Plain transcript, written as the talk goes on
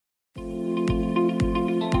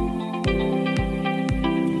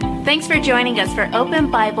Thanks for joining us for Open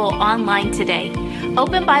Bible Online today.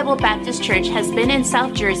 Open Bible Baptist Church has been in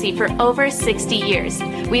South Jersey for over 60 years.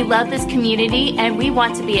 We love this community and we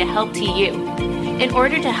want to be a help to you. In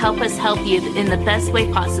order to help us help you in the best way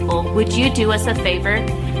possible, would you do us a favor?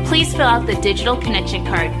 Please fill out the digital connection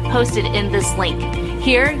card posted in this link.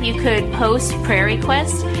 Here you could post prayer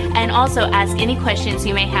requests and also ask any questions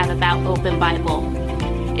you may have about Open Bible.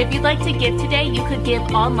 If you'd like to give today, you could give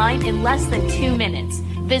online in less than 2 minutes.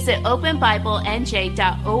 Visit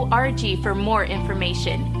openbiblenj.org for more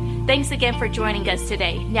information. Thanks again for joining us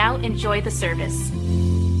today. Now enjoy the service.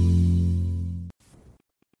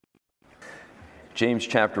 James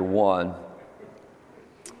chapter 1.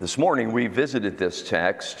 This morning we visited this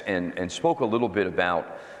text and spoke a little bit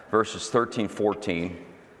about verses 13, 14,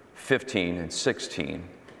 15, and 16.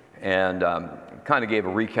 And kind of gave a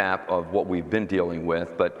recap of what we've been dealing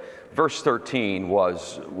with. But verse 13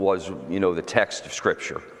 was the text of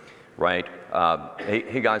Scripture, right?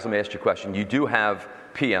 Hey guys, let me ask you a question. You do have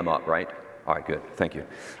PM up, right? All right, good. Thank you.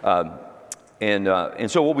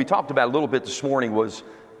 And so what we talked about a little bit this morning was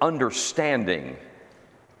understanding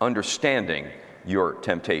your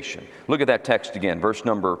temptation. Look at that text again, verse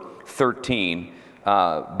number 13.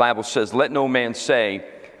 Bible says, "Let no man say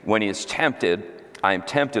when he is tempted, I am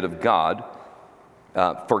tempted of God.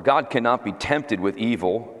 For God cannot be tempted with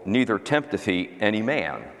evil, neither tempteth he any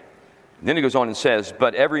man." Then he goes on and says,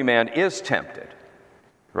 "But every man is tempted,"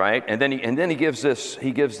 right? And then he gives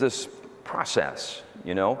this process,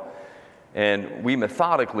 And we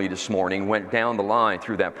methodically this morning went down the line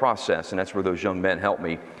through that process, and that's where those young men helped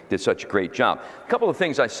me, did such a great job. A couple of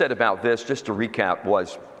things I said about this, just to recap,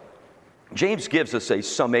 was James gives us a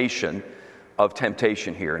summation of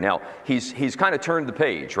temptation here. Now, he's kind of turned the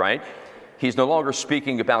page, right? He's no longer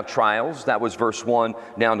speaking about trials. That was verse 1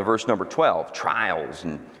 down to verse number 12. Trials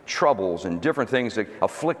and troubles and different things, like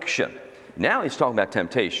affliction. Now he's talking about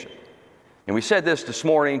temptation. And we said this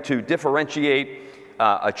morning to differentiate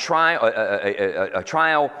a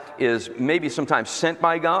trial is maybe sometimes sent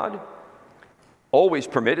by God, always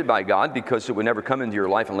permitted by God, because it would never come into your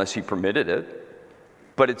life unless he permitted it.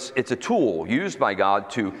 But it's a tool used by God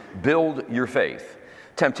to build your faith.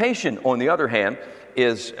 Temptation, on the other hand,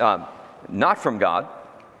 is not from God,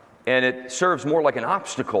 and it serves more like an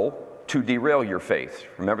obstacle to derail your faith.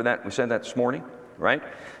 Remember that? We said that this morning, right?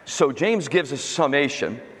 So James gives us a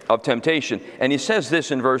summation of temptation, and he says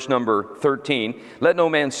this in verse number 13, "Let no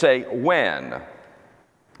man say when,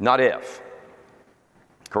 not if."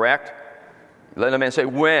 Correct? Let no man say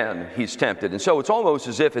when he's tempted. And so it's almost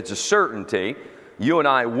as if it's a certainty you and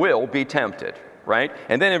I will be tempted, right?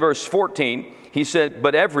 And then in verse 14, he said,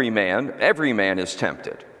 "But every man is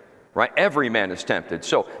tempted," right? Every man is tempted.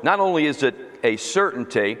 So not only is it a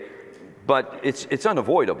certainty, but it's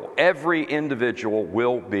unavoidable. Every individual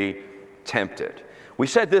will be tempted. We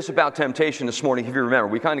said this about temptation this morning, if you remember.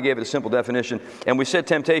 We kind of gave it a simple definition, and we said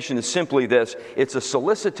temptation is simply this: it's a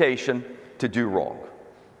solicitation to do wrong,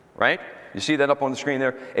 right? You see that up on the screen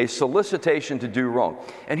there? A solicitation to do wrong.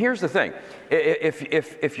 And here's the thing.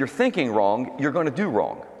 If you're thinking wrong, you're going to do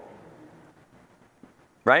wrong.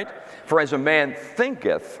 Right? "For as a man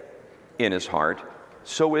thinketh in his heart,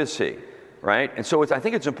 so is he." Right? And so I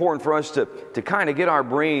think it's important for us to kind of get our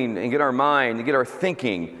brain and get our mind and get our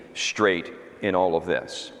thinking straight in all of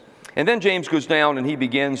this. And then James goes down and he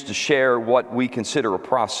begins to share what we consider a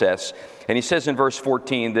process. And he says in verse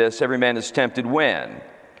 14 this: "Every man is tempted when?"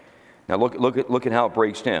 Now look at how it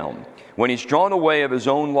breaks down. "When he's drawn away of his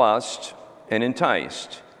own lust and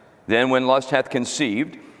enticed. Then when lust hath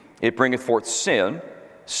conceived, it bringeth forth sin.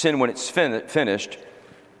 Sin, when it's finished,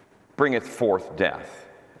 bringeth forth death."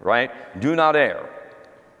 Right? Do not err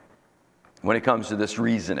when it comes to this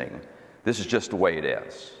reasoning. This is just the way it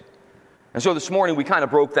is. And so this morning we kind of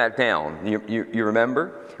broke that down. You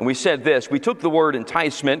remember? And we said this. We took the word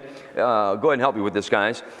enticement. Go ahead and help me with this,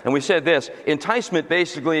 guys. And we said this. Enticement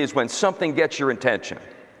basically is when something gets your attention.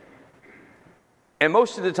 And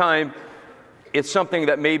most of the time, it's something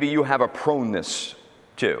that maybe you have a proneness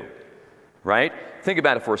to. Right? Think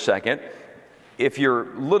about it for a second. If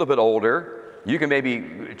you're a little bit older, you can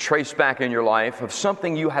maybe trace back in your life of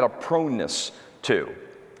something you had a proneness to.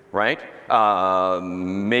 Right?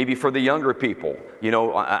 Maybe for the younger people,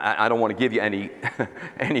 I don't want to give you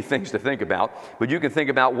any things to think about, but you can think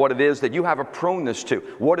about what it is that you have a proneness to,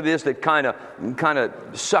 what it is that kind of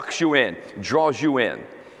sucks you in, draws you in.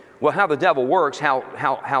 Well, how the devil works, how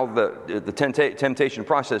the temptation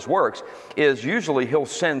process works, is usually he'll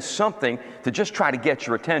send something to just try to get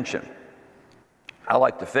your attention. I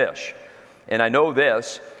like to fish, and I know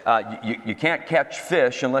this: you can't catch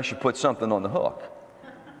fish unless you put something on the hook.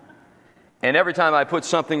 And every time I put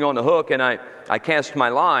something on the hook and I cast my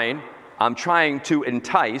line, I'm trying to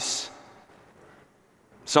entice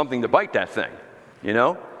something to bite that thing, you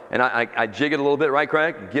know? And I jig it a little bit, right,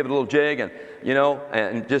 Craig? Give it a little jig, and you know,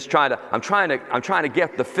 and just I'm trying to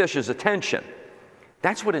get the fish's attention.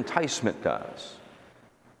 That's what enticement does.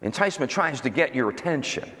 Enticement tries to get your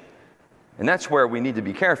attention. And that's where we need to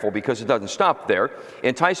be careful, because it doesn't stop there.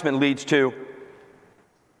 Enticement leads to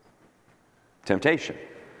temptation.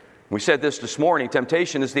 We said this morning,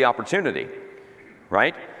 temptation is the opportunity,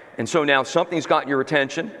 right? And so now something's got your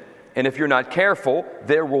attention, and if you're not careful,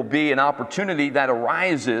 there will be an opportunity that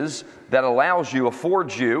arises that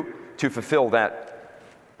affords you to fulfill that,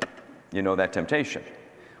 that temptation,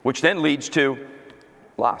 which then leads to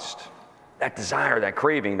lust, that desire, that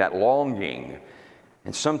craving, that longing.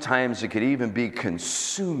 And sometimes it could even be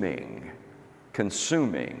consuming,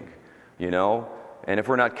 And if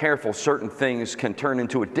we're not careful, certain things can turn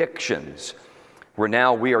into addictions, where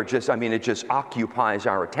now it just occupies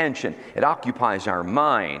our attention. It occupies our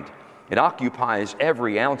mind. It occupies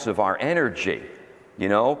every ounce of our energy,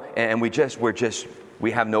 and it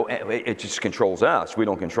just controls us. We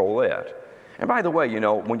don't control it. And by the way,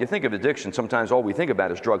 when you think of addiction, sometimes all we think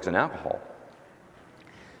about is drugs and alcohol.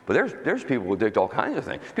 But there's people who addict all kinds of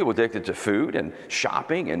things. People addicted to food and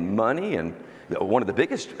shopping and money, and one of the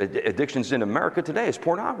biggest addictions in America today is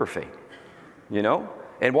pornography,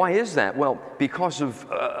 And why is that? Well, because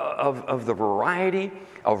of the variety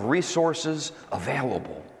of resources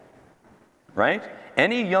available, right?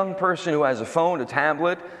 Any young person who has a phone, a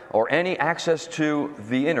tablet, or any access to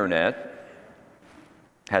the internet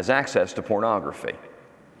has access to pornography.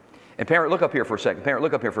 And parent, look up here for a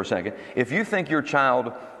second. If you think your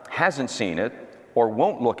child hasn't seen it or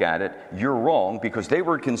won't look at it, you're wrong, because they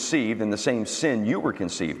were conceived in the same sin you were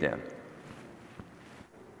conceived in.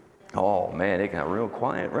 Oh man, it got real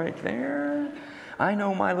quiet right there. I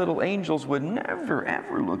know my little angels would never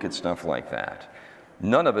ever look at stuff like that.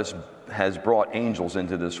 None of us has brought angels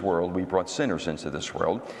into this world. We brought sinners into this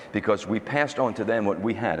world because we passed on to them what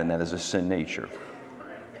we had, and that is a sin nature.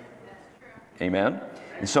 Amen?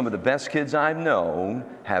 And some of the best kids I've known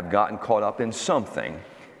have gotten caught up in something,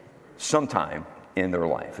 sometime in their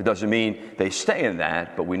life. It doesn't mean they stay in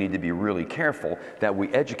that, but we need to be really careful that we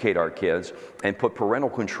educate our kids and put parental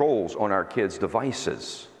controls on our kids'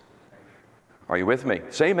 devices. Are you with me?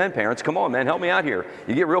 Say amen, parents. Come on, man. Help me out here.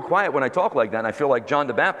 You get real quiet when I talk like that, and I feel like John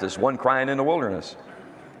the Baptist, one crying in the wilderness.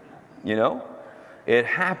 It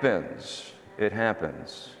happens. It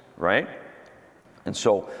happens, right? And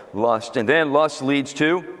so lust leads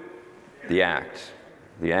to the act,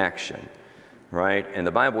 the action, right? And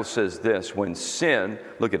the Bible says this, when sin,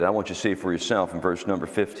 look at it, I want you to see it for yourself in verse number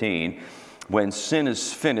 15. When sin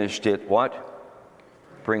is finished, it what?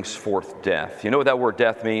 Brings forth death. You know what that word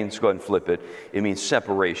death means? Go ahead and flip it. It means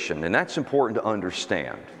separation. And that's important to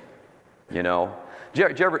understand. Did you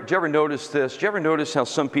ever notice this? Did you ever notice how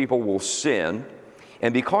some people will sin,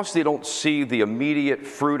 and because they don't see the immediate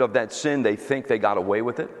fruit of that sin, they think they got away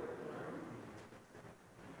with it?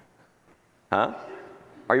 Huh?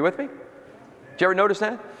 Are you with me? Did you ever notice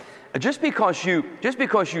that? Just because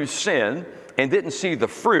you sin and didn't see the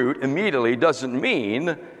fruit immediately doesn't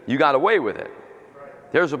mean you got away with it.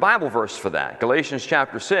 There's a Bible verse for that. Galatians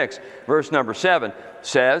chapter 6, verse number 7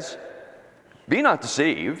 says, "Be not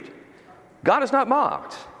deceived, God is not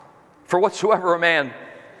mocked. For whatsoever a man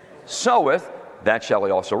soweth, that shall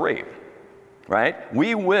he also reap." Right?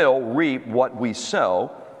 We will reap what we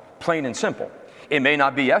sow, plain and simple. It may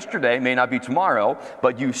not be yesterday, may not be tomorrow,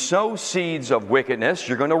 but you sow seeds of wickedness,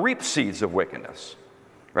 you're going to reap seeds of wickedness.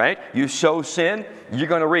 Right? You sow sin, you're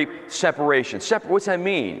going to reap separation. What's that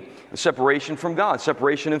mean? Separation from God,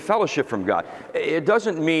 separation and fellowship from God. It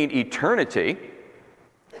doesn't mean eternity.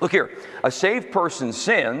 Look here, a saved person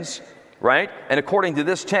sins, right? And according to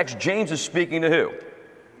this text, James is speaking to who?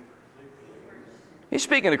 He's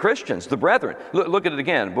speaking to Christians, the brethren. Look at it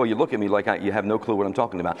again. Boy, you look at me like you have no clue what I'm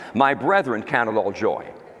talking about. My brethren, count it all joy.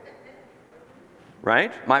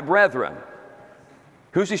 Right? My brethren.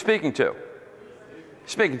 Who's he speaking to?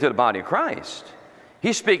 He's speaking to the body of Christ.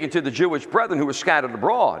 He's speaking to the Jewish brethren who were scattered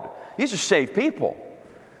abroad. These are saved people.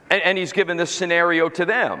 And he's given this scenario to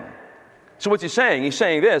them. So what's he saying? He's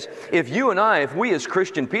saying this: if we as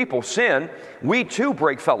Christian people sin, we too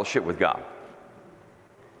break fellowship with God.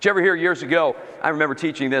 Did you ever hear years ago, I remember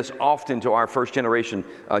teaching this often to our first generation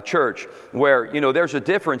church, where, there's a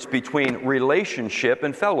difference between relationship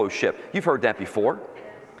and fellowship. You've heard that before,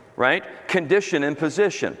 right? Condition and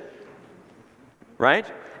position, right?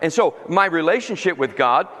 And so my relationship with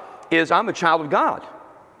God is I'm a child of God.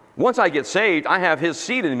 Once I get saved, I have his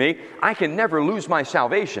seed in me. I can never lose my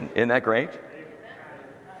salvation. Isn't that great?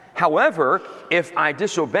 However, if I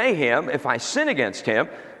disobey him, if I sin against him,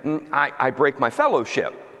 I break my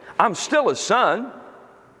fellowship. I'm still his son,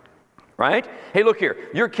 right? Hey, look here.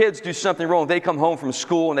 Your kids do something wrong. They come home from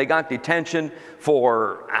school and they got detention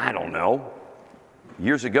for, I don't know,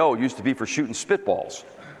 years ago, it used to be for shooting spitballs.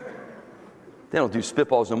 They don't do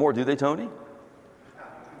spitballs no more, do they, Tony?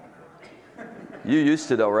 You used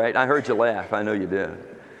to, though, right? I heard you laugh. I know you did.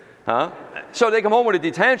 Huh? So they come home with a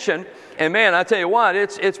detention, and man, I tell you what,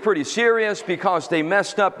 it's pretty serious because they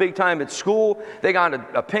messed up big time at school. They got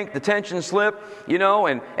a pink detention slip, you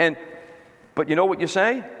know, but you know what you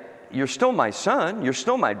say? You're still my son. You're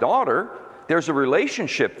still my daughter. There's a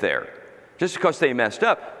relationship there, just because they messed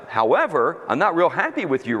up. However, I'm not real happy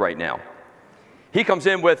with you right now. He comes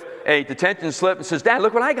in with a detention slip and says, Dad,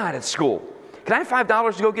 look what I got at school. Can I have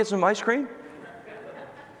 $5 to go get some ice cream?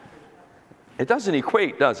 It doesn't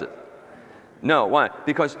equate, does it? No, why?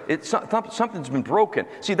 Because something's been broken.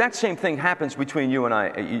 See, that same thing happens between you and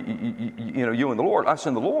I, you and the Lord, us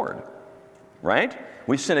and the Lord, right?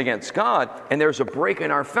 We sin against God, and there's a break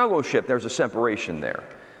in our fellowship. There's a separation there,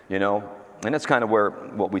 you know? And that's kind of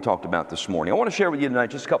what we talked about this morning. I want to share with you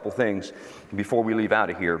tonight just a couple things before we leave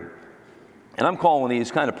out of here. And I'm calling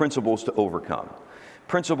these kind of principles to overcome.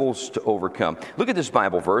 Principles to overcome. Look at this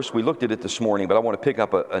Bible verse. We looked at it this morning, but I want to pick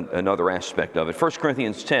up another aspect of it. 1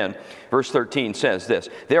 Corinthians 10, verse 13 says this,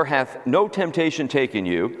 There hath no temptation taken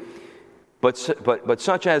you, but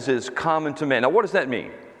such as is common to man. Now, what does that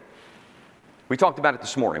mean? We talked about it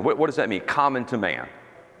this morning. What does that mean? Common to man.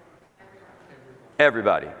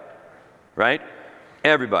 Everybody. Right?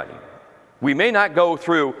 Everybody. We may not go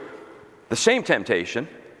through the same temptation,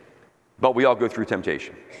 but we all go through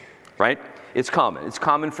temptation. Right? It's common. It's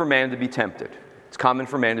common for man to be tempted. It's common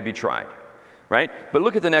for man to be tried. Right? But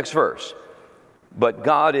look at the next verse. But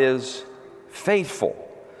God is faithful,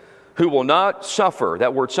 who will not suffer.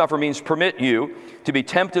 That word suffer means permit you to be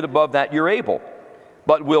tempted above that you're able,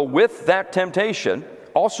 but will with that temptation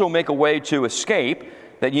also make a way to escape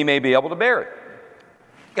that ye may be able to bear it.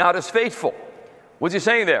 God is faithful. What's he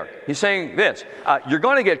saying there? He's saying this. You're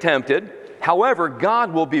going to get tempted. However,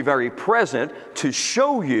 God will be very present to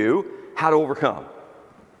show you how to overcome,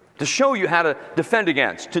 to show you how to defend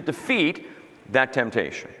against, to defeat that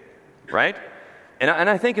temptation, right? And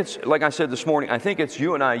I think it's, like I said this morning, I think it's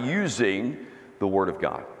you and I using the Word of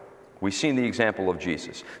God. We've seen the example of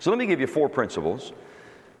Jesus. So let me give you 4 principles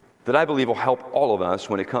that I believe will help all of us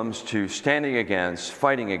when it comes to standing against,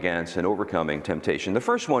 fighting against, and overcoming temptation. The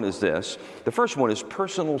first one is this. The first one is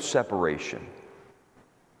personal separation.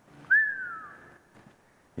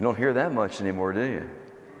 You don't hear that much anymore, do you?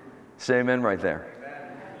 Say amen right there.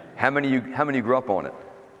 How many of you grew up on it?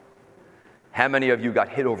 How many of you got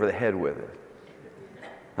hit over the head with it?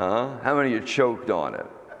 Huh? How many of you choked on it?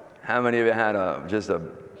 How many of you had just a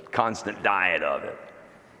constant diet of it?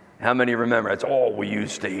 How many remember it's all we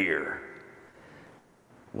used to hear?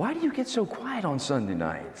 Why do you get so quiet on Sunday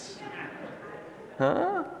nights?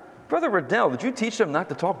 Huh? Brother Riddell, did you teach them not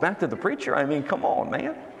to talk back to the preacher? I mean, come on,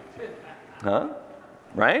 man. Huh?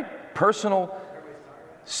 Right? Personal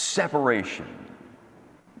separation.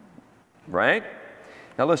 Right?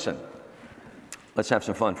 Now listen, let's have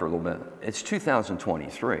some fun for a little bit. It's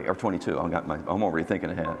 2023 or 22. I'm already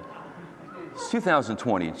thinking ahead. It's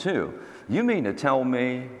 2022. You mean to tell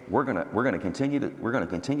me we're gonna continue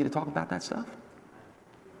to talk about that stuff?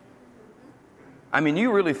 I mean, do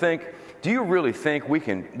you really think we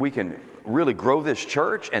can really grow this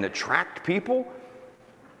church and attract people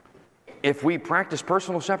if we practice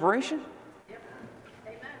personal separation?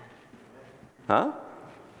 Huh?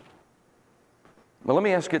 Well, let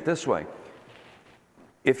me ask it this way.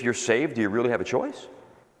 If you're saved, do you really have a choice?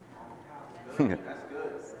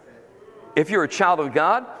 If you're a child of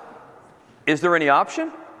God, is there any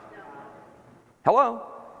option? Hello?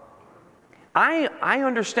 I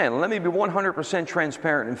understand. Let me be 100%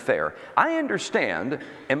 transparent and fair. I understand,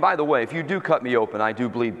 and by the way, if you do cut me open, I do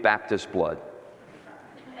bleed Baptist blood.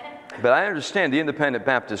 But I understand the independent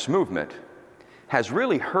Baptist movement has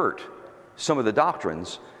really hurt some of the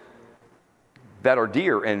doctrines that are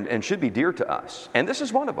dear and should be dear to us. And this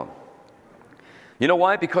is one of them. You know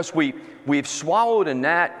why? Because we've swallowed a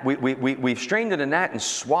gnat, we've strained in a gnat and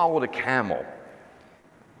swallowed a camel.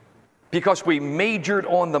 Because we majored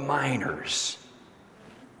on the minors.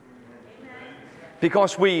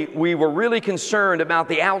 Because we were really concerned about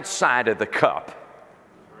the outside of the cup.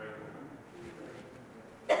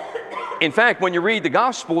 In fact, when you read the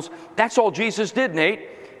Gospels, that's all Jesus did, Nate.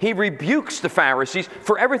 He rebukes the Pharisees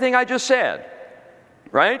for everything I just said.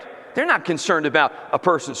 Right? They're not concerned about a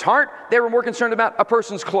person's heart. They were more concerned about a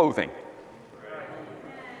person's clothing.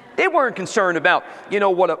 They weren't concerned about,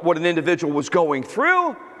 what an individual was going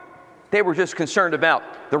through. They were just concerned about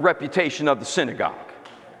the reputation of the synagogue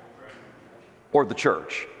or the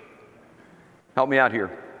church. Help me out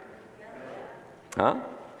here. Huh?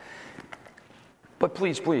 But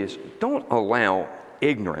please, don't allow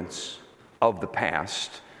ignorance of the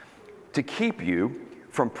past to keep you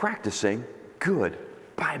from practicing good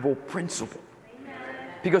Bible principle.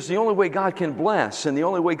 Because the only way God can bless and the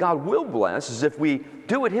only way God will bless is if we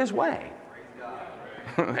do it His way.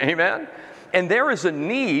 Amen? And there is a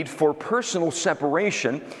need for personal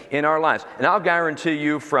separation in our lives. And I'll guarantee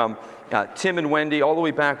you from Tim and Wendy all the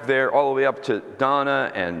way back there, all the way up to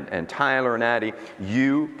Donna and Tyler and Addie,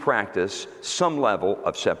 you practice some level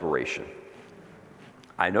of separation.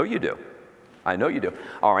 I know you do. I know you do.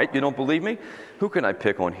 All right, you don't believe me? Who can I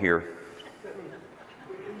pick on here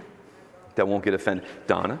that won't get offended?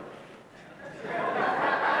 Donna?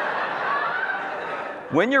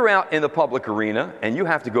 When you're out in the public arena and you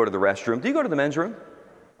have to go to the restroom, do you go to the men's room?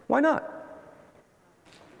 Why not?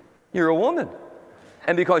 You're a woman.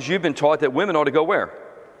 And because you've been taught that women ought to go where?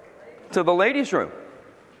 To the ladies' room.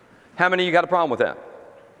 How many of you got a problem with that?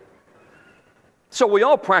 So we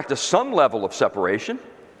all practice some level of separation.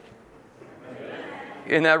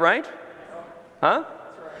 Isn't that right? Huh?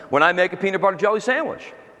 When I make a peanut butter jelly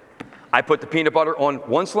sandwich, I put the peanut butter on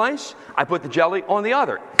one slice, I put the jelly on the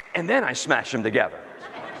other, and then I smash them together.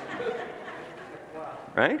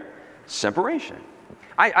 Right? Separation.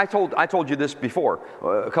 I told you this before,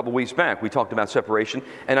 a couple weeks back. We talked about separation,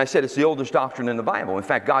 and I said it's the oldest doctrine in the Bible. In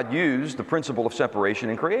fact, God used the principle of separation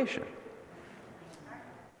in creation.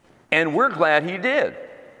 And we're glad He did.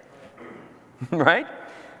 Right?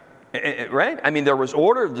 Right? I mean, there was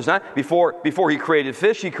order, design. Before He created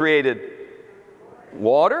fish, He created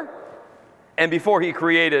water. And before He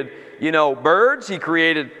created, birds, He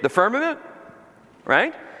created the firmament.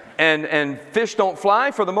 Right? And fish don't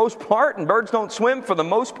fly for the most part, and birds don't swim for the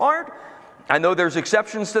most part. I know there's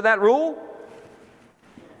exceptions to that rule.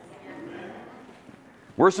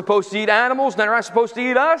 We're supposed to eat animals, and they're not supposed to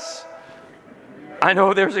eat us. I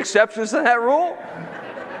know there's exceptions to that rule.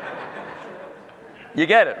 You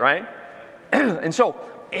get it, right? And so,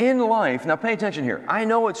 in life, now pay attention here. I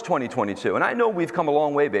know it's 2022, and I know we've come a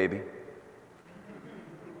long way, baby.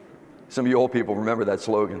 Some of you old people remember that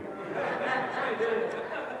slogan.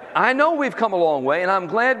 I know we've come a long way, and I'm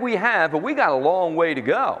glad we have, but we got a long way to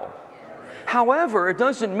go. However, it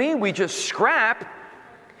doesn't mean we just scrap.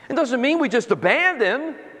 It doesn't mean we just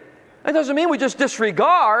abandon. It doesn't mean we just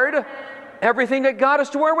disregard everything that got us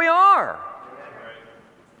to where we are.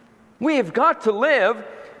 We have got to live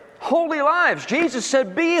holy lives. Jesus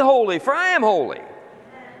said, "Be holy, for I am holy."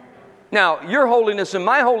 Now, your holiness and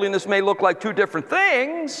my holiness may look like two different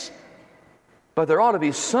things, but there ought to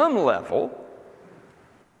be some level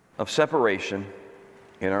of separation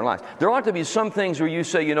in our lives. There ought to be some things where you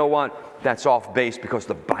say, you know what, that's off base because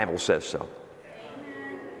the Bible says so.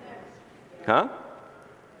 Huh?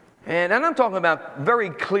 And I'm talking about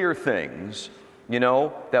very clear things,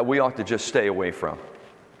 that we ought to just stay away from.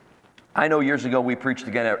 I know years ago we preached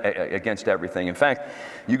against everything. In fact,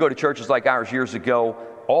 you go to churches like ours years ago,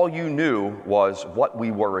 all you knew was what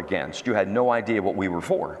we were against. You had no idea what we were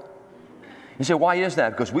for. You say, why is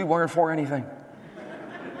that? Because we weren't for anything.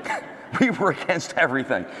 We were against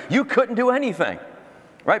everything. You couldn't do anything,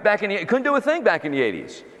 right? Couldn't do a thing back in the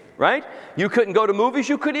 80s, right? You couldn't go to movies.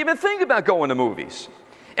 You couldn't even think about going to movies.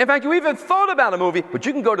 In fact, you even thought about a movie, but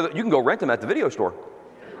you can go rent them at the video store.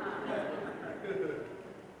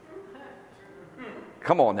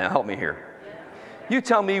 Come on now, help me here. You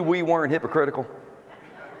tell me we weren't hypocritical?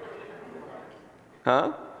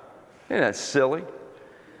 Huh? Isn't that silly?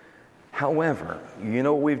 However, you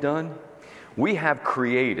know what we've done? We have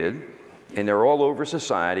created, and they're all over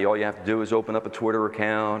society. All you have to do is open up a Twitter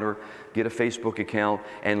account or get a Facebook account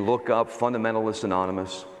and look up Fundamentalist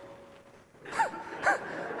Anonymous.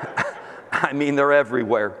 I mean, they're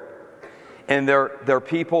everywhere. And they're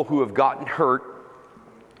people who have gotten hurt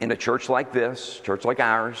in a church like this, church like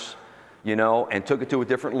ours, and took it to a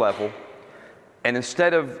different level. And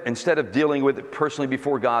instead of dealing with it personally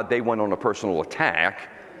before God, they went on a personal attack,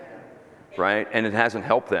 right? And it hasn't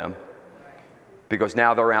helped them. Because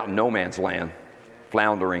now they're out in no man's land,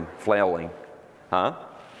 floundering, flailing. Huh?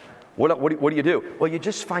 What do you do? Well, you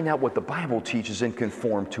just find out what the Bible teaches and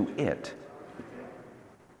conform to it.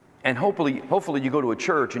 And hopefully you go to a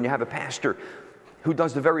church and you have a pastor who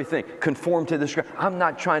does the very thing, conform to the scripture. I'm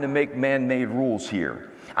not trying to make man-made rules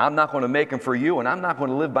here. I'm not going to make them for you, and I'm not going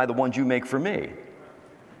to live by the ones you make for me.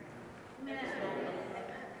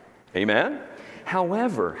 Amen?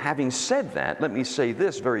 However, having said that, let me say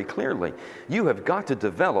this very clearly. You have got to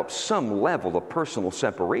develop some level of personal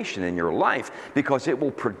separation in your life because it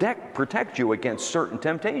will protect you against certain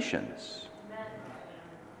temptations.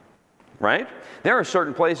 Right? There are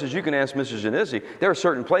certain places, you can ask Mrs. Janizzi, there are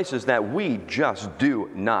certain places that we just do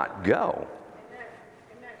not go.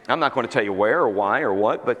 I'm not going to tell you where or why or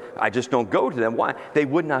what, but I just don't go to them. Why? They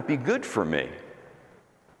would not be good for me.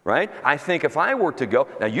 Right? I think if I were to go,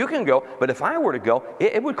 now you can go, but if I were to go,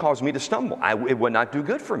 it would cause me to stumble. It would not do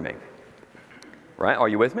good for me. Right? Are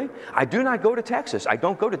you with me? I do not go to Texas. I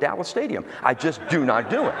don't go to Dallas Stadium. I just do not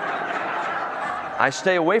do it. I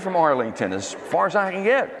stay away from Arlington as far as I can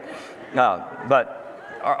get.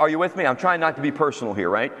 But are you with me? I'm trying not to be personal here,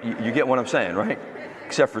 right? You get what I'm saying, right?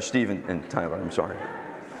 Except for Steve and Tyler, I'm sorry.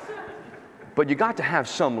 But you got to have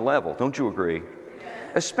some level, don't you agree?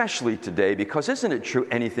 Especially today, because isn't it true,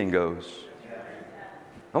 anything goes?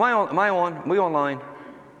 Am I on? Are we online?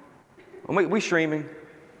 Are we streaming?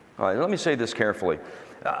 All right, let me say this carefully.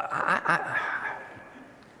 I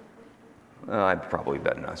probably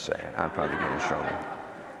better not say it. I'm probably going to show me.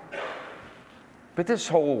 But this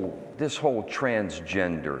whole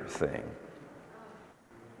transgender thing,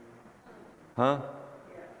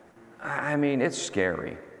 I mean, it's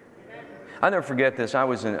scary. I'll never forget this. I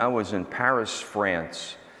was in Paris,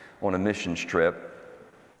 France, on a missions trip.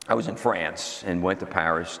 I was in France and went to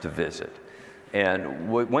Paris to visit.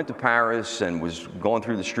 And went to Paris and was going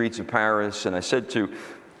through the streets of Paris. And I said to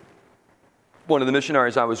one of the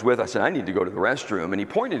missionaries I was with, I said, I need to go to the restroom. And he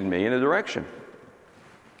pointed me in a direction.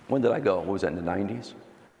 When did I go? What was that, in the 90s?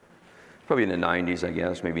 Probably in the 90s, I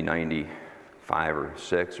guess, maybe 95 or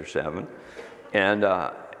 6 or 7.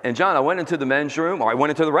 And John, I went into the men's room, or I went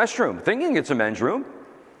into the restroom, thinking it's a men's room.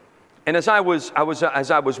 And as I was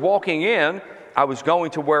walking in, I was going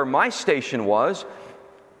to where my station was,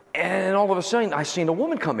 and all of a sudden, I seen a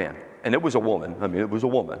woman come in. And it was a woman. I mean, it was a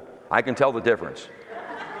woman. I can tell the difference.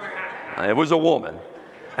 It was a woman.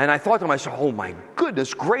 And I thought to myself, oh my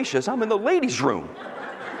goodness gracious, I'm in the ladies' room.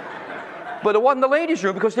 But it wasn't the ladies'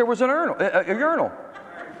 room because there was a urinal.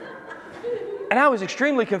 And I was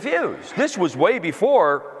extremely confused. This was way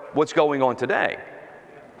before what's going on today.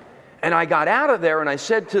 And I got out of there and I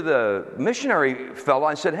said to the missionary fellow,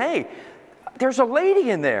 I said, hey, there's a lady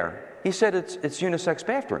in there. He said, it's unisex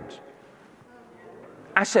bathrooms.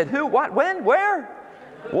 I said, who, what, when, where,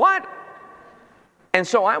 what? And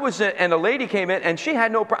so I was in, and a lady came in and she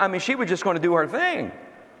had she was just going to do her thing.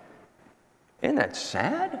 Isn't that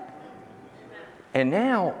sad? And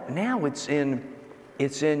now it's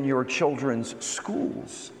in your children's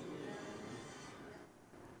schools.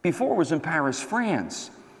 Before it was in Paris,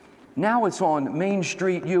 France. Now it's on Main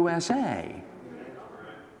Street, USA.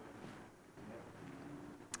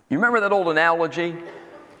 You remember that old analogy?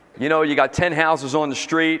 You know, you got 10 houses on the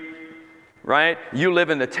street, right? You live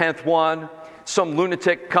in the 10th one. Some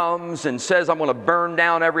lunatic comes and says, I'm going to burn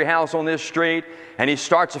down every house on this street. And he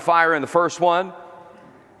starts a fire in the first one.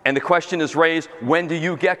 And the question is raised, when do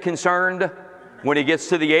you get concerned? When he gets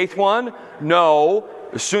to the 8th one? No,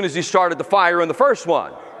 as soon as he started the fire in the first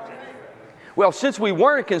one. Well, since we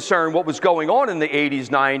weren't concerned what was going on in the 80s,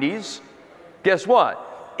 90s, guess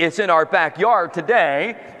what? It's in our backyard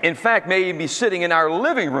today. In fact, may even be sitting in our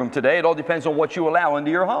living room today. It all depends on what you allow into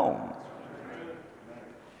your home.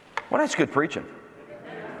 Well, that's good preaching.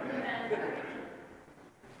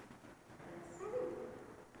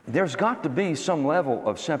 There's got to be some level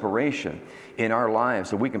of separation in our lives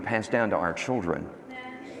that we can pass down to our children.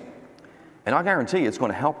 And I guarantee you it's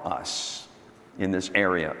going to help us in this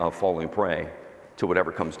area of falling prey to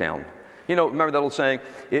whatever comes down. You know, remember that old saying,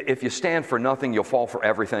 if you stand for nothing, you'll fall for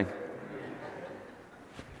everything?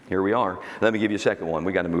 Here we are. Let me give you a second one.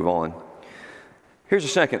 We got to move on. Here's a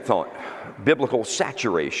second thought. Biblical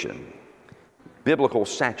saturation. Biblical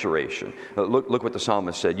saturation. Look what the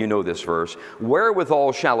psalmist said. You know this verse.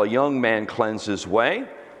 Wherewithal shall a young man cleanse his way?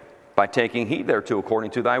 By taking heed thereto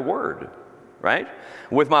according to thy word. Right?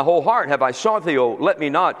 With my whole heart have I sought thee, O let me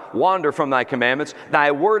not wander from thy commandments.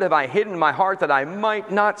 Thy word have I hidden in my heart that I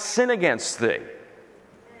might not sin against thee.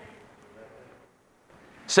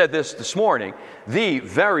 Said this morning, the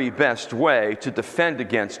very best way to defend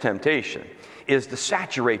against temptation is to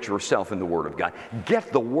saturate yourself in the Word of God.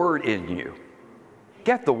 Get the Word in you.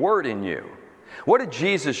 Get the Word in you. What did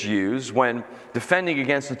Jesus use when defending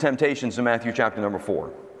against the temptations in Matthew chapter number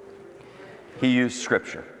 4? He used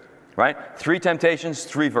Scripture, right? 3 temptations,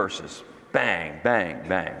 3 verses. Bang, bang,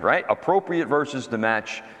 bang, right? Appropriate verses to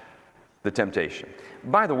match the temptation.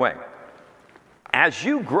 By the way, as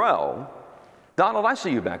you grow, Donald, I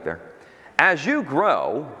see you back there. As you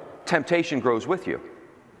grow, temptation grows with you.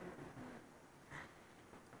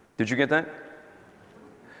 Did you get that?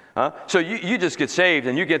 Huh? So you just get saved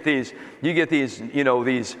and you get these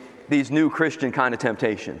new Christian kind of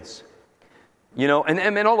temptations. You know,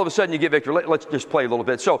 and all of a sudden you get victory. Let's just play a little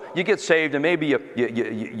bit. So you get saved, and maybe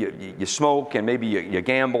you smoke, and maybe you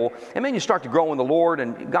gamble, and then you start to grow in the Lord,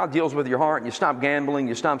 and God deals with your heart, and you stop gambling,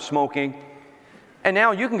 you stop smoking, and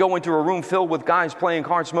now you can go into a room filled with guys playing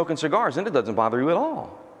cards, smoking cigars, and it doesn't bother you at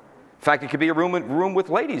all. In fact, it could be a room with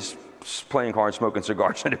ladies playing cards, smoking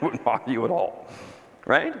cigars, and it wouldn't bother you at all,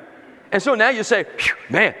 right? And so now you say,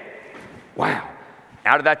 man, wow.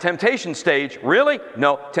 Out of that temptation stage, really?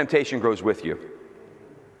 No, temptation grows with you.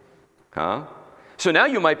 Huh? So now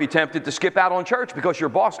you might be tempted to skip out on church because your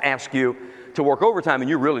boss asks you to work overtime and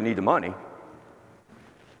you really need the money.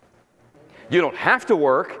 You don't have to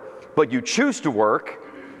work, but you choose to work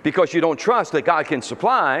because you don't trust that God can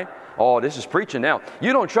supply. Oh, this is preaching now.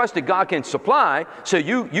 You don't trust that God can supply, so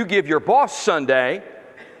you give your boss Sunday.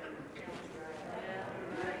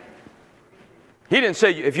 He didn't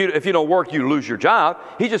say if you don't work, you lose your job.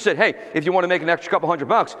 He just said, hey, if you want to make an extra couple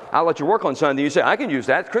 $100, I'll let you work on Sunday. You say, I can use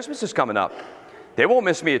that. Christmas is coming up. They won't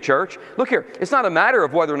miss me at church. Look here, it's not a matter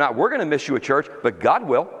of whether or not we're going to miss you at church, but God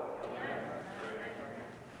will.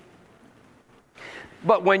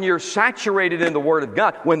 But when you're saturated in the Word of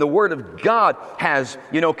God, when the Word of God has,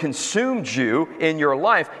 consumed you in your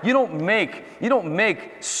life, you don't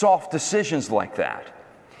make soft decisions like that.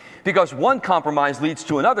 Because one compromise leads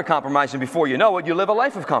to another compromise, and before you know it, you live a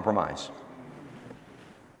life of compromise.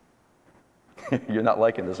 You're not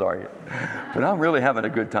liking this, are you? But I'm really having a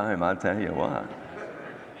good time, I'll tell you what.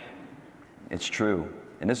 It's true.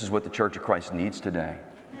 And this is what the Church of Christ needs today.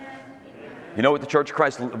 You know what the Church of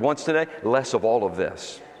Christ wants today? Less of all of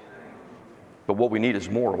this. But what we need is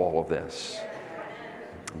more of all of this.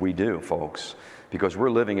 We do, folks. Because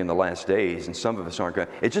we're living in the last days, and some of us aren't going.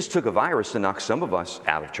 It just took a virus to knock some of us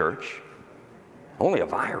out of church. Only a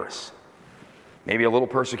virus. Maybe a little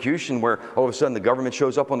persecution where all of a sudden the government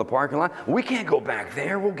shows up on the parking lot. We can't go back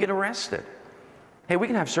there. We'll get arrested. Hey, we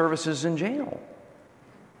can have services in jail.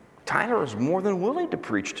 Tyler is more than willing to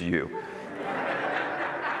preach to you.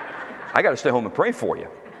 I got to stay home and pray for you.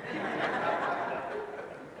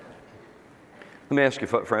 Let me ask you,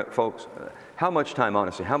 folks, how much time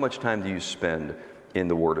do you spend in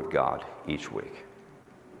the Word of God each week?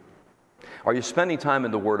 Are you spending time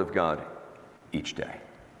in the Word of God each day?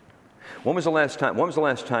 When was the last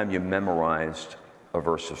time you memorized a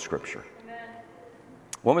verse of Scripture? Amen.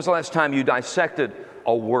 When was the last time you dissected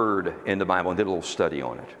a word in the Bible and did a little study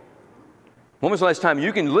on it? When was the last time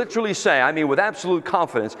you can literally say, with absolute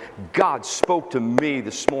confidence, God spoke to me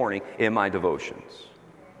this morning in my devotions?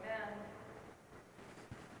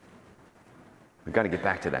 We've got to get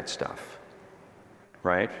back to that stuff,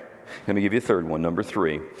 right? Let me give you a third one, number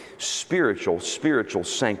 3. Spiritual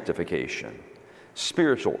sanctification.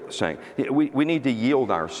 We need to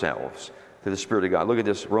yield ourselves to the Spirit of God. Look at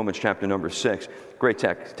this, Romans chapter number 6. Great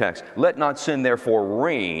text. Let not sin therefore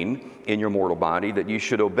reign in your mortal body, that you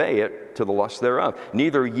should obey it to the lust thereof.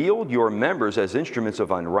 Neither yield your members as instruments of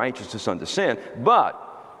unrighteousness unto sin, but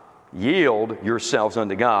yield yourselves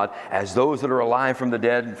unto God as those that are alive from the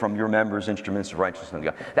dead, and from your members instruments of righteousness unto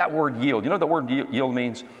God. That word yield, you know what the word yield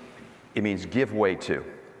means? It means give way to.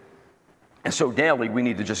 And so daily we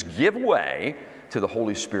need to just give way to the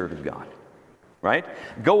Holy Spirit of God, right?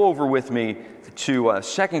 Go over with me to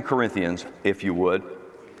 2 Corinthians, if you would.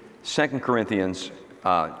 2 Corinthians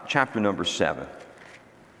chapter number 7.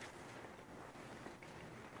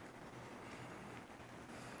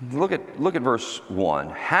 Look at verse 1.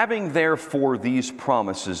 Having therefore these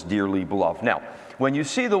promises, dearly beloved. Now, when you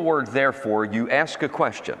see the word therefore, you ask a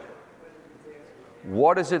question.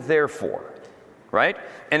 What is it there for? Right?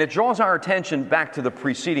 And it draws our attention back to the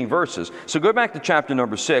preceding verses. So go back to chapter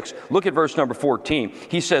number 6. Look at verse number 14.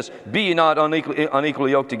 He says, be ye not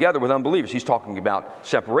unequally yoked together with unbelievers. He's talking about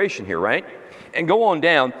separation here, right? And go on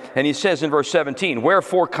down, and he says in verse 17,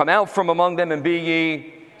 wherefore come out from among them and be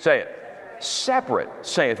ye, say it, separate,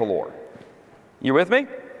 saith the Lord. You with me?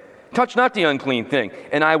 Touch not the unclean thing,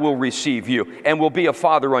 and I will receive you, and will be a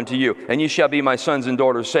father unto you, and ye shall be my sons and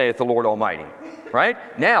daughters, saith the Lord Almighty.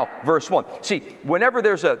 Right? Now, verse 1. See, whenever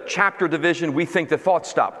there's a chapter division, we think the thought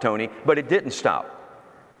stopped, Tony, but it didn't stop.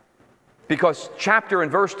 Because chapter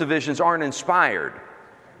and verse divisions aren't inspired.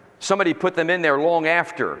 Somebody put them in there long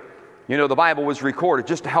after, the Bible was recorded,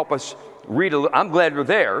 just to help us read. I'm glad we're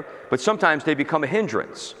there, but sometimes they become a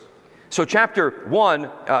hindrance. So chapter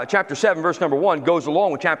 7, verse number 1 goes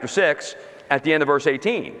along with chapter 6 at the end of verse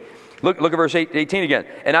 18. Look at verse 18 again.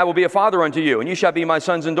 And I will be a father unto you, and you shall be my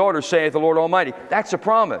sons and daughters, saith the Lord Almighty. That's a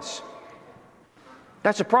promise.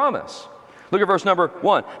 That's a promise. Look at verse number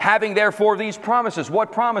 1. Having therefore these promises.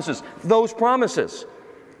 What promises? Those promises.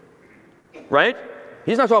 Right?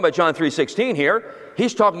 He's not talking about John 3:16 here.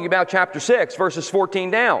 He's talking about chapter 6, verses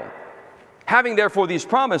 14 down. Having therefore these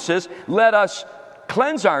promises, let us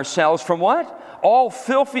cleanse ourselves from what? All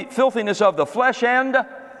filthiness of the flesh and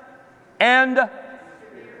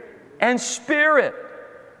spirit.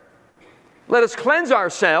 Let us cleanse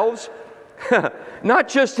ourselves, not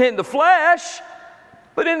just in the flesh,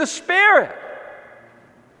 but in the spirit.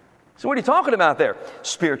 So what are you talking about there?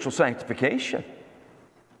 Spiritual sanctification.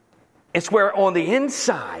 It's where on the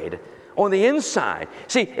inside.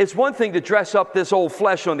 See, it's one thing to dress up this old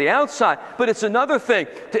flesh on the outside, but it's another thing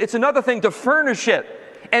to furnish it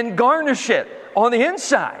and garnish it on the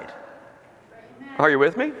inside. Are you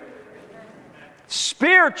with me?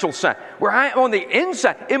 Spiritual side, where I on the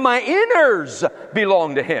inside, in my inners,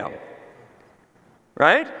 belong to Him.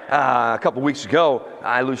 Right? A couple weeks ago,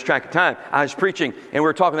 I lose track of time. I was preaching, and we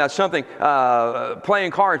were talking about something,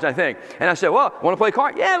 playing cards, I think. And I said, well, want to play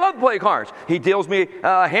cards? Yeah, I love to play cards. He deals me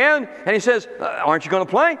a hand, and he says, aren't you going to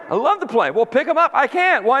play? I love to play. Well, pick them up. I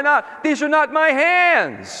can't. Why not? These are not my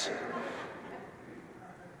hands.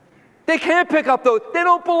 They can't pick up those. They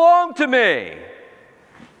don't belong to me.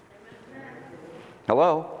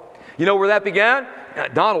 Hello? You know where that began?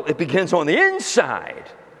 Donald, it begins on the inside.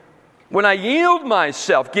 When I yield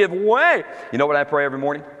myself, give way. You know what I pray every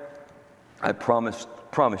morning? I promise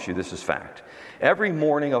you this is fact. Every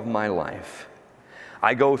morning of my life,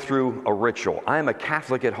 I go through a ritual. I am a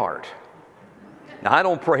Catholic at heart. Now, I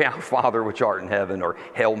don't pray, Our Father which art in heaven, or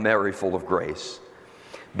Hail Mary full of grace.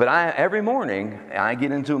 But every morning, I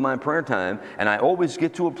get into my prayer time, and I always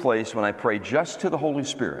get to a place when I pray just to the Holy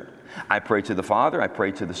Spirit. I pray to the Father, I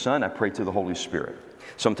pray to the Son, I pray to the Holy Spirit.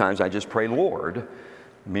 Sometimes I just pray Lord,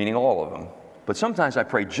 meaning all of them. But sometimes I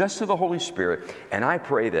pray just to the Holy Spirit, and I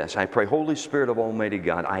pray this. I pray, Holy Spirit of Almighty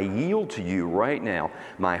God, I yield to you right now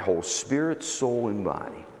my whole spirit, soul, and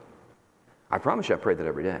body. I promise you I pray that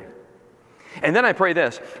every day. And then I pray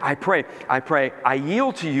this. I pray, I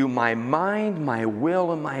yield to you my mind, my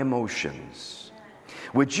will, and my emotions.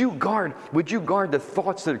 Would you guard the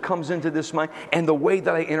thoughts that comes into this mind and the way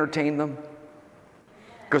that I entertain them?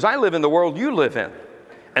 Because I live in the world you live in.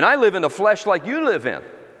 And I live in the flesh like you live in.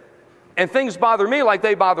 And things bother me like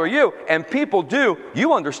they bother you. And people do,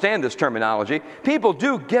 you understand this terminology, people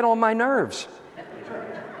do get on my nerves.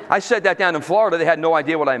 I said that down in Florida. They had no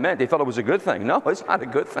idea what I meant. They thought it was a good thing. No, it's not a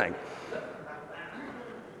good thing.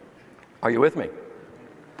 Are you with me?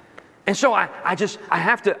 And so I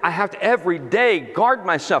have to every day guard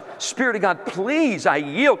myself. Spirit of God, please, I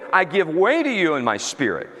yield. I give way to you in my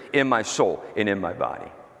spirit, in my soul, and in my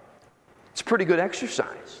body. It's pretty good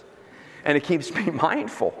exercise. And it keeps me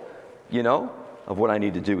mindful, of what I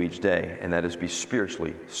need to do each day, and that is be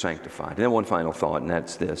spiritually sanctified. And then one final thought, and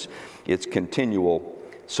that's this. It's continual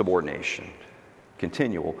subordination.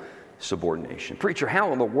 Continual subordination. Preacher,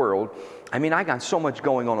 how in the world? I got so much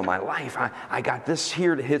going on in my life. I got this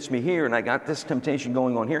here that hits me here, and I got this temptation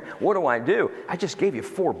going on here. What do? I just gave you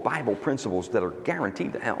 4 Bible principles that are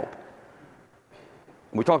guaranteed to help.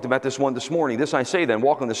 We talked about this one this morning. This I say then,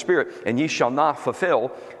 walk in the Spirit, and ye shall not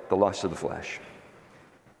fulfill the lust of the flesh.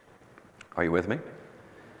 Are you with me?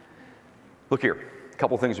 Look here, a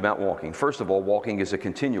couple things about walking. First of all, walking is a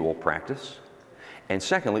continual practice. And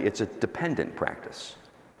secondly, it's a dependent practice.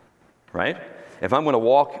 Right? If I'm going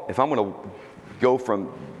to go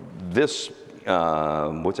from this,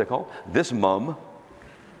 what's that called? This mum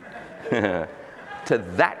to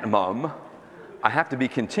that mum, I have to be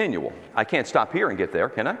continual. I can't stop here and get there,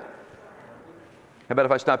 can I? How about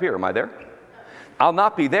if I stop here? Am I there? I'll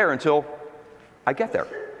not be there until I get there.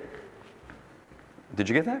 Did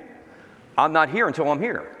you get that? I'm not here until I'm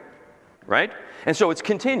here, right? And so it's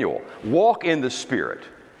continual. Walk in the Spirit,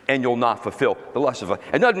 and you'll not fulfill the lust of life.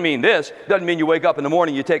 It doesn't mean this. It doesn't mean you wake up in the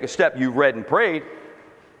morning, you take a step, you read and prayed.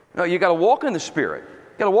 No, you got to walk in the Spirit.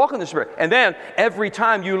 You got to walk in the Spirit. And then every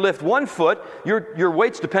time you lift one foot, your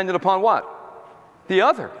weight's dependent upon what? The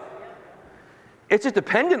other. It's a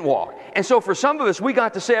dependent walk. And so for some of us, we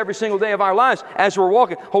got to say every single day of our lives as we're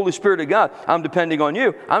walking, Holy Spirit of God, I'm depending on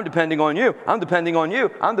you. I'm depending on you. I'm depending on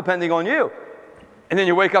you. I'm depending on you. And then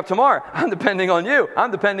you wake up tomorrow, I'm depending on you.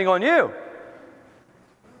 I'm depending on you. Amen.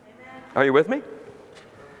 Are you with me? You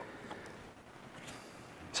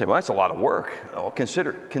say, well, that's a lot of work. Oh,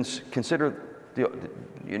 consider consider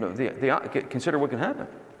what can happen.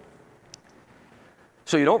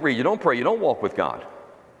 So you don't read, you don't pray, you don't walk with God.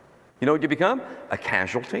 You know what you become? A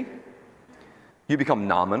casualty. You become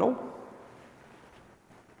nominal.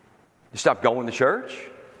 You stop going to church.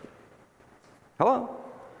 Hello?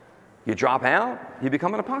 You drop out, you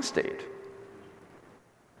become an apostate.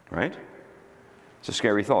 right? It's a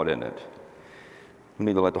scary thought, isn't it? We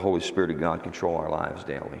need to let the Holy Spirit of God control our lives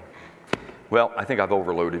daily. Well, I think I've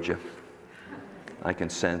overloaded you. I can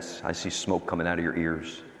sense, I see smoke coming out of your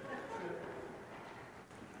ears.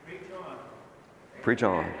 Preach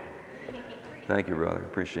on. Thank you, brother.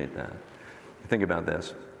 Appreciate that. Think about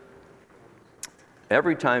this.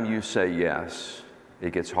 Every time you say yes,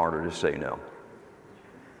 it gets harder to say no.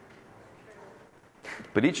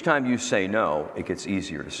 But each time you say no, it gets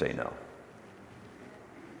easier to say no.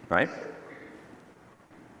 Right?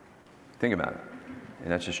 Think about it.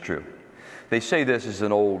 And that's just true. They say this is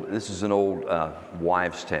an old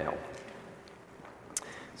wives' tale.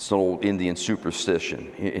 It's an old Indian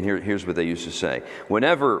superstition. And here's what they used to say.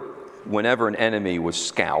 Whenever an enemy was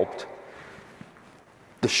scalped,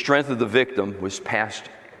 the strength of the victim was passed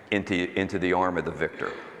into the arm of the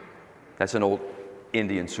victor. That's an old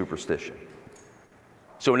Indian superstition.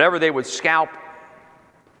 So whenever they would scalp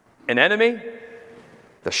an enemy,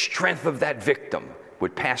 the strength of that victim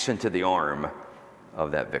would pass into the arm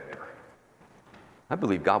of that victor. I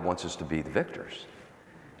believe God wants us to be the victors.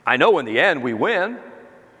 I know in the end we win,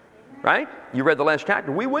 right? You read the last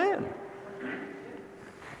chapter, we win.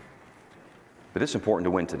 But it's important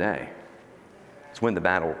to win today. Let's win the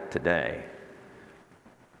battle today.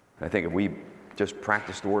 And I think if we just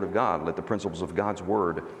practice the Word of God, let the principles of God's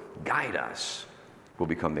Word guide us, we'll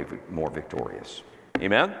become more victorious.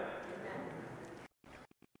 Amen?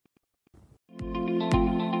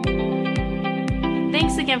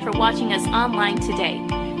 Thanks again for watching us online today.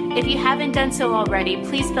 If you haven't done so already,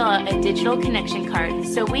 please fill out a digital connection card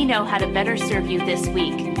so we know how to better serve you this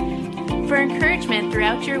week. For encouragement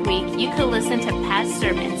throughout your week, you can listen to past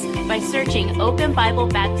sermons by searching Open Bible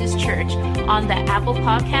Baptist Church on the Apple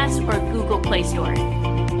Podcast or Google Play Store.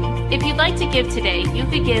 If you'd like to give today, you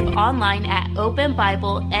could give online at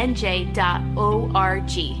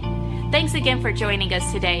openbiblenj.org. Thanks again for joining us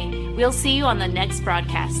today. We'll see you on the next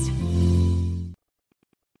broadcast.